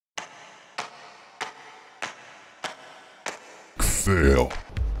Fail.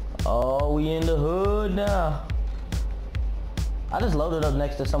 Oh, we in the hood now. I just loaded up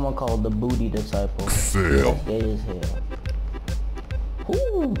next to someone called the Booty Disciple. Fail. That's gay as hell.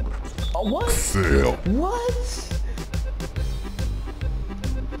 Ooh. Oh, what? Fail. What?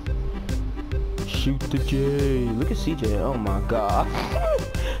 Shoot the J. Look at CJ. Oh my god.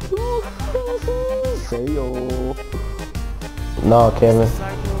 Fail. No, Kevin.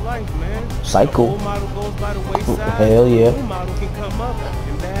 Cycle of life, man. Cycle. The old model goes by the wayside. Hell yeah. The new model can come up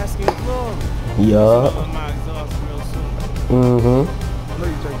and bask in glory. Yeah. My exhaust real soon. Mm-hmm. I know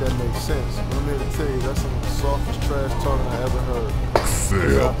you think that makes sense, but I'm here to tell you that's some of the softest trash talking I ever heard.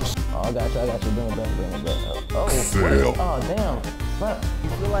 Fail. Oh, I got you. Bring it back. Oh, Fail. what? Oh, damn. What? You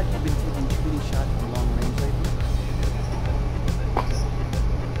feel like you've been taking too many shots from long range lately?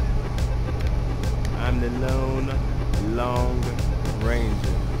 I'm the lone long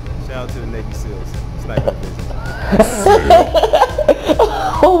ranger. Shout out to the Navy SEALs. Sniper division.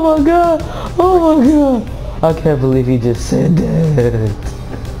 Oh my god. Oh my god. I can't believe he just said that.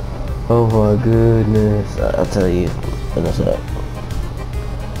 Oh my goodness. I'll tell you in a sec.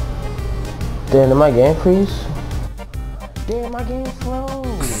 Damn, did my game freeze? Damn, my game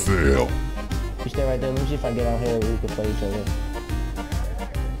froze. Fail. You stay right there. Let me see if I get out here we can play each other.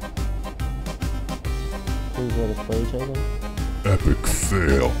 Please let us play each other. Epic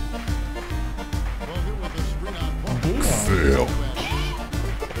fail. Damn. Fail.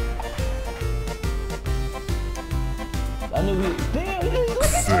 I knew he. Damn, look at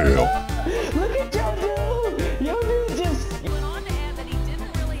Fail. Look at your dude. Your dude just. Went on to add that he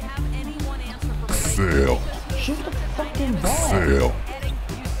didn't really have anyone answer for Fail. Shoot the fucking ball. Fail. adding.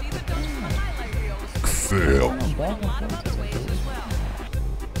 You see the notes from the highlight reels. Fail. Back and forth. Other ways as well.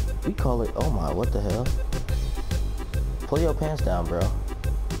 We call it. Oh my, what the hell? Pull your pants down, bro.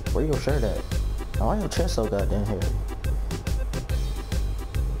 Where your shirt at? Why your chest so goddamn hairy?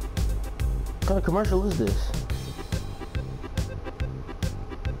 What kind of commercial is this?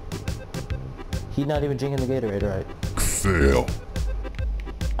 He's not even drinking the Gatorade, right? Fail.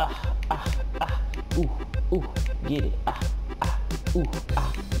 Ooh, ooh, get it. Ooh,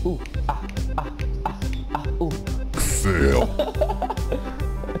 ooh, ooh. Fail.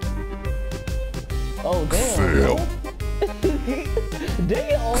 Oh, damn. Fail.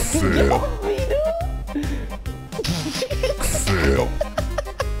 Damn. Fail. Get off me, dude. Fail.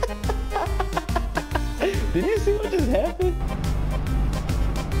 Did you see what just happened?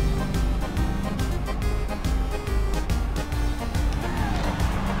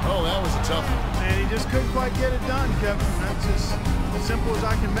 Oh, that was a tough one. And he just couldn't quite get it done, Kevin. That's as simple as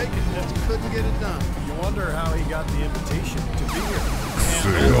I can make it. Just couldn't get it done. You wonder how he got the invitation to be here.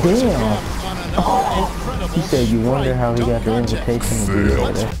 Fail. Damn. He said you wonder how he got the invitation to be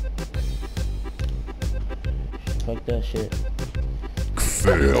Fail. there. Fuck that shit.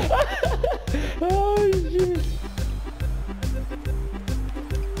 Fail. Oh shit.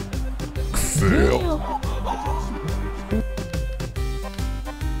 Fail.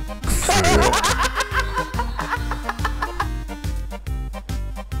 Fail.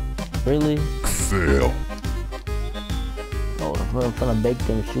 Really? Fail. Oh, I'm finna bake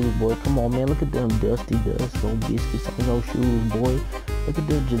them shoes, boy. Come on, man. Look at them dusty dust, old biscuits on those shoes, boy. Look at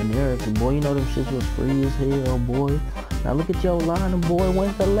them generics, boy. You know them shits was free as hell, boy. Now look at your line, boy.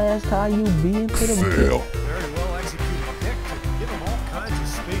 When's the last time you been to them? Fail. Very well executed pick to give him all kinds of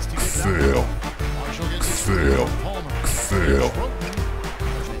space to get that Fail. one. Marshall gets his Fail. Palmer. Fail.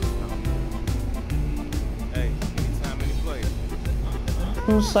 Hey, anytime, any place.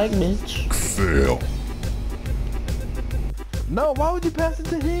 Psych, bitch. Fail. No, why would you pass it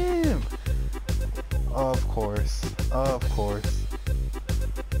to him? Of course. Of course.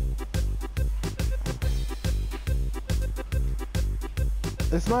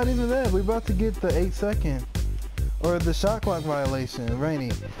 It's not even that. We're about to get the 8-second. Or the shot clock violation.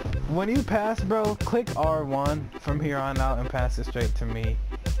 Rainy. When you pass, bro, click R1 from here on out and pass it straight to me.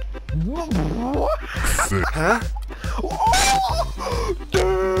 What? Huh? Oh,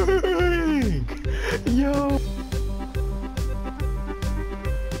 dang! Yo!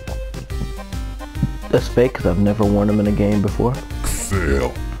 That's fake because I've never worn them in a game before.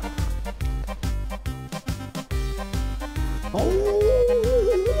 Fail. Oh,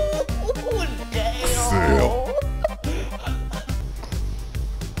 damn! Fail.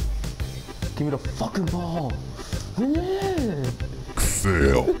 Give me the fucking ball. Yeah.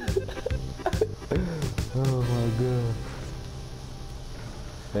 Fail. Oh my god.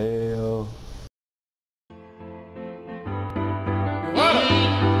 Fail.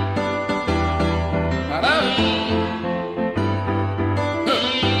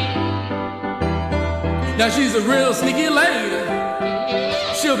 Now she's a real sneaky lady.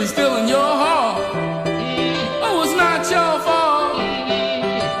 she'll be stealing your heart. Oh, it's not your fault.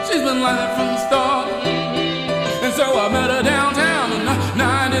 She's been like that from the start. And so I met her downtown in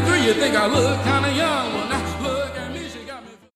 '93. You think I look kinda young?